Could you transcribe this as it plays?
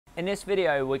In this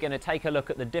video, we're going to take a look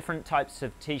at the different types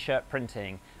of t-shirt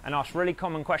printing and ask really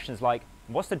common questions like,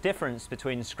 what's the difference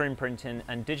between screen printing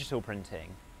and digital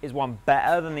printing? Is one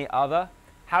better than the other?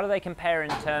 How do they compare in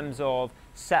terms of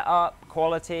setup,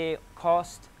 quality,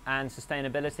 cost, and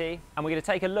sustainability? And we're going to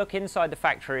take a look inside the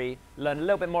factory, learn a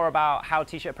little bit more about how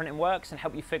t-shirt printing works and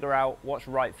help you figure out what's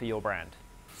right for your brand.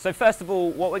 So first of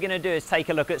all, what we're going to do is take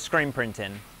a look at screen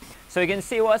printing. So you can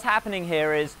see what's happening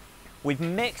here is we've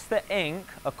mixed the ink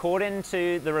according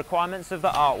to the requirements of the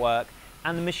artwork,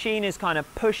 and the machine is kind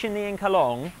of pushing the ink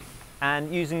along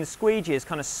and using the squeegee is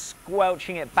kind of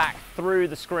squelching it back through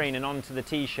the screen and onto the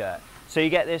t-shirt. So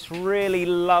you get this really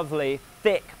lovely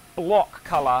thick block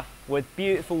color with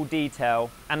beautiful detail,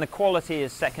 and the quality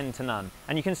is second to none.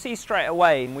 And you can see straight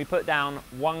away we put down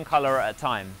one color at a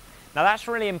time. Now that's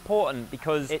really important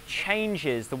because it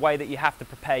changes the way that you have to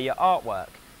prepare your artwork.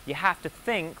 You have to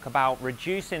think about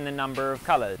reducing the number of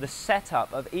colors. The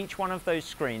setup of each one of those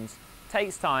screens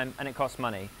takes time and it costs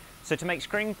money. So to make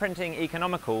screen printing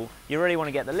economical, you really want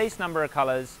to get the least number of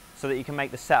colors so that you can make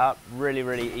the setup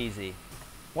really easy.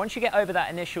 Once you get over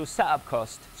that initial setup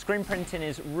cost, screen printing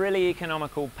is really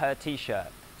economical per t-shirt.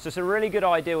 So it's a really good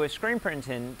idea with screen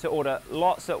printing to order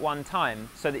lots at one time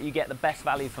so that you get the best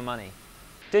value for money.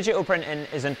 Digital printing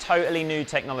is a totally new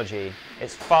technology.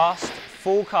 It's fast,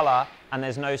 full color, and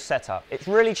there's no setup. It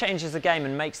really changes the game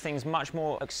and makes things much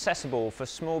more accessible for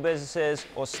small businesses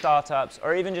or startups,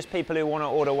 or even just people who want to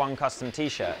order one custom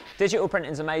t-shirt. Digital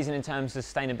printing is amazing in terms of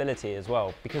sustainability as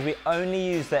well, because we only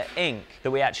use the ink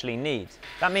that we actually need.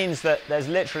 That means that there's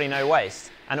literally no waste,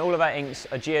 and all of our inks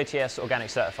are GOTS organic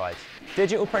certified.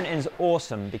 Digital printing is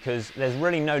awesome because there's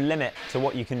really no limit to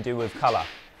what you can do with color.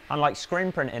 Unlike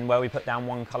screen printing where we put down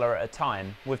one color at a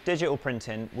time, with digital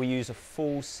printing we use a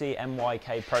full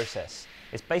CMYK process.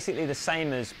 It's basically the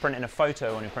same as printing a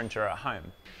photo on your printer at home.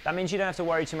 That means you don't have to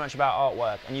worry too much about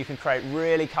artwork and you can create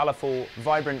really colourful,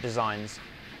 vibrant designs,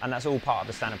 and that's all part of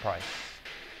the standard price.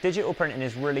 Digital printing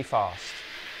is really fast.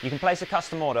 You can place a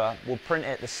custom order, we'll print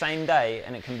it the same day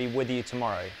and it can be with you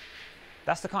tomorrow.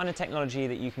 That's the kind of technology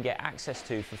that you can get access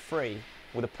to for free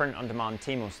with a print-on-demand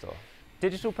Tmall store.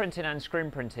 Digital printing and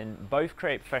screen printing both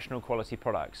create professional quality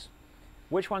products.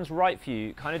 Which one's right for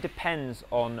you kind of depends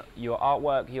on your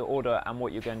artwork, your order, and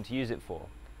what you're going to use it for.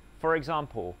 For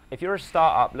example, if you're a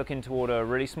startup looking to order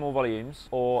really small volumes,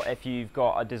 or if you've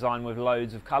got a design with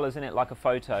loads of colors in it like a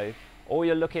photo, or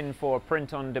you're looking for a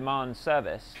print-on-demand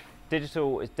service,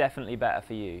 digital is definitely better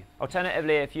for you.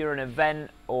 Alternatively, if you're an event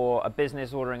or a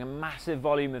business ordering a massive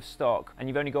volume of stock and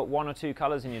you've only got one or two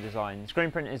colors in your design,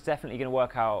 screen print is definitely going to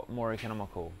work out more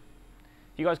economical.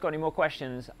 If you guys got any more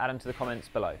questions, add them to the comments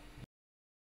below.